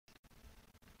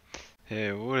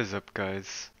Hey, what is up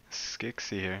guys?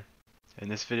 Skixy here. In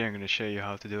this video I'm going to show you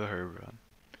how to do a herb run.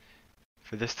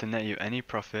 For this to net you any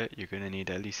profit, you're going to need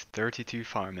at least 32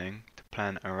 farming to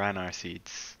plant aranar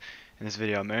seeds. In this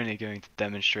video I'm only going to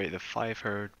demonstrate the 5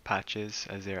 herb patches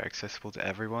as they are accessible to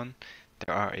everyone.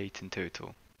 There are 8 in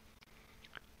total.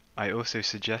 I also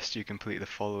suggest you complete the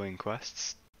following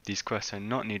quests. These quests are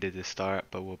not needed to start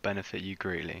but will benefit you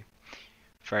greatly.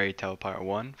 Fairy Tale Part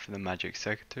 1 for the Magic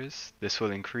Sectors. This will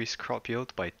increase crop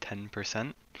yield by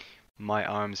 10%. My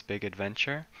Arm's Big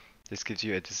Adventure. This gives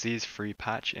you a disease-free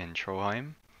patch in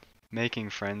Trollheim. Making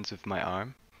Friends with My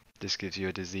Arm. This gives you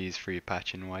a disease-free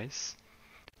patch in Weiss.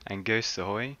 And Ghost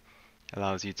Ahoy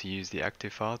allows you to use the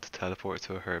Ectofile to teleport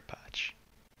to a herb patch.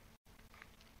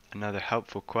 Another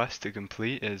helpful quest to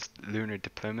complete is Lunar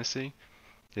Diplomacy.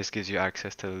 This gives you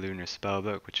access to the Lunar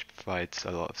Spellbook, which provides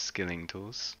a lot of skilling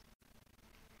tools.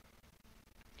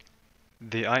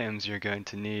 The items you're going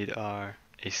to need are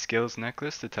a skills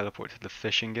necklace to teleport to the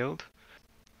fishing guild,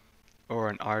 or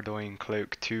an Ardoin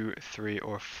cloak 2, 3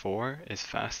 or 4 is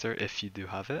faster if you do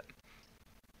have it.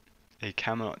 A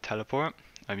Camelot teleport,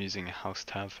 I'm using a house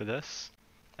tab for this.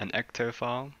 An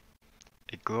Ectofile,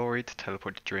 a glory to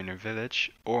teleport to Draenor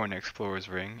village, or an explorer's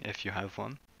ring if you have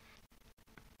one.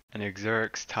 An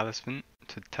Xerix talisman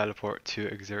to teleport to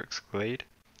Xerix glade.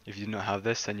 If you do not have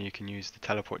this, then you can use the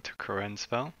teleport to Koren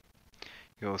spell.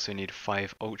 You also need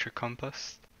 5 Ultra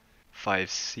Compost, 5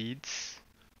 Seeds,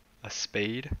 a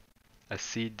Spade, a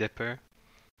Seed Dipper,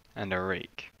 and a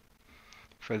Rake.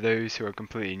 For those who are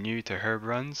completely new to herb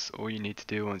runs, all you need to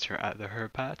do once you're at the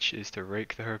herb patch is to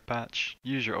rake the herb patch,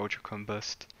 use your Ultra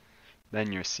Compost,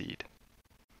 then your Seed.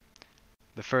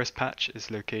 The first patch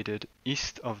is located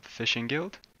east of the Fishing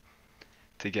Guild.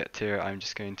 To get here, I'm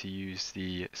just going to use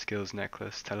the Skills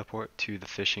Necklace teleport to the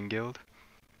Fishing Guild.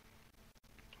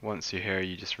 Once you're here,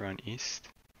 you just run east.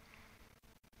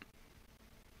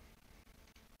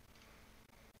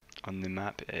 On the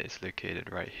map, it is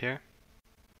located right here.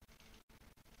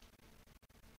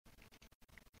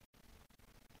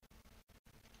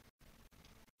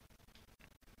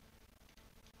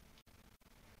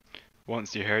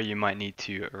 Once you're here, you might need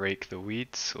to rake the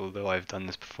weeds, although I've done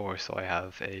this before, so I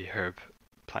have a herb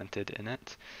planted in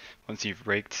it. Once you've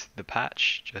raked the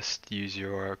patch, just use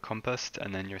your compost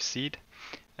and then your seed,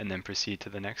 and then proceed to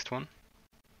the next one.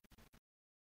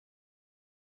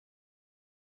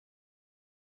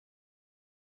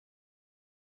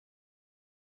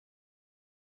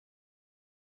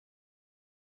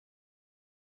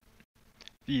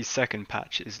 The second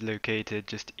patch is located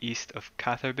just east of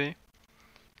Catherby.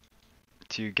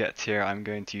 To get here, I'm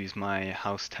going to use my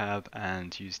house tab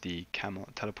and use the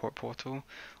Camelot teleport portal,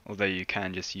 although you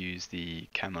can just use the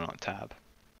Camelot tab.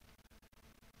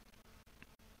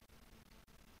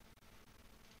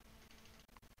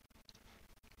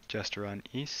 Just run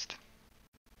east.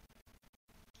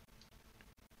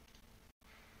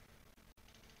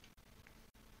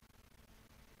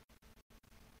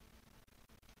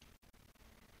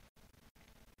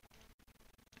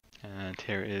 And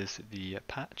here is the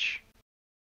patch.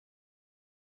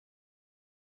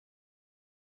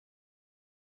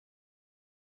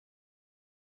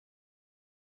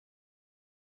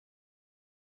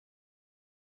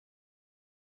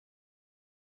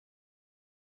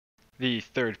 The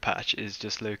third patch is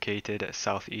just located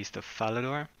southeast of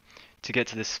Falador. To get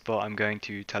to this spot, I'm going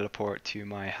to teleport to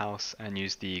my house and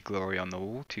use the glory on the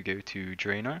wall to go to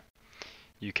Draenor.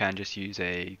 You can just use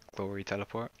a glory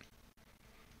teleport.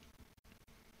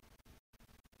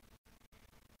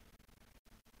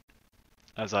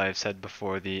 As I've said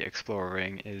before, the explorer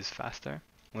ring is faster.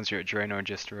 Once you're at Draenor,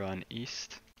 just run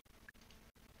east.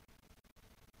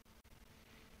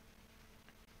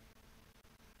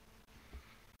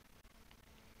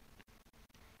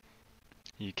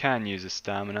 You can use a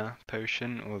stamina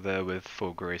potion, although with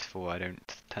full graceful I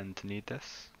don't tend to need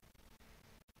this.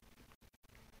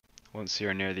 Once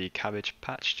you're near the cabbage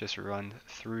patch, just run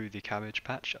through the cabbage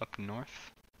patch up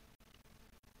north.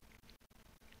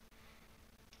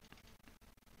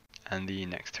 And the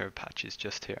next herb patch is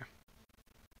just here.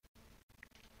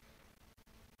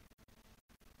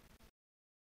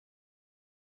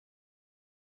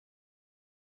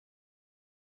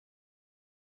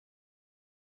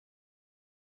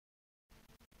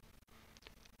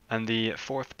 And the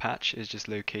fourth patch is just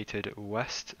located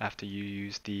west after you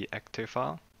use the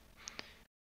Ectofile.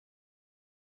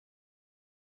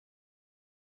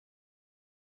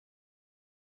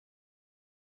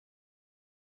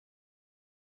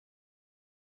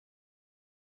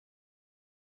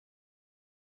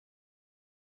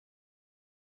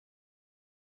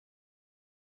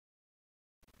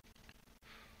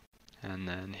 And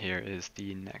then here is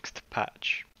the next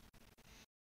patch.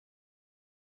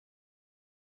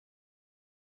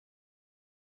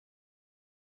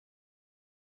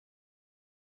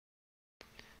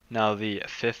 Now the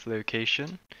fifth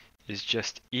location is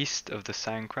just east of the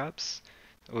sand crabs.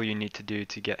 All you need to do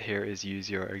to get here is use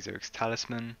your Exerx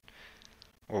Talisman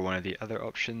or one of the other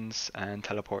options and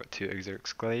teleport to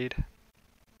Exerx Glade.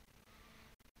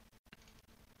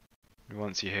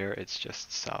 Once you're here, it's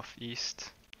just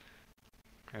southeast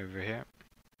over here.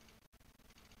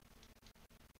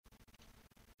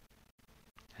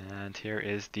 And here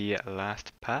is the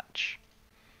last patch.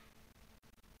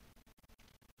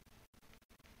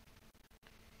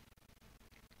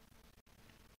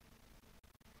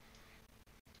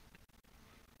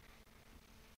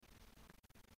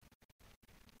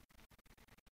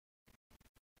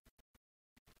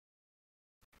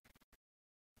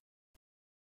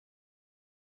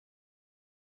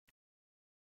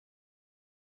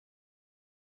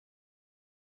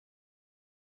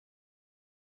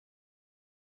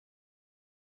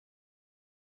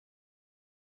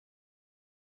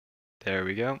 There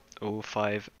we go, all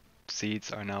 5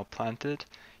 seeds are now planted.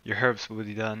 Your herbs will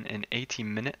be done in 80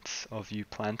 minutes of you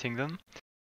planting them.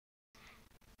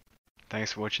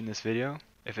 Thanks for watching this video.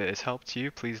 If it has helped you,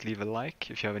 please leave a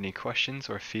like. If you have any questions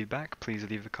or feedback, please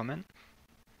leave a comment.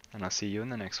 And I'll see you in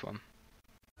the next one.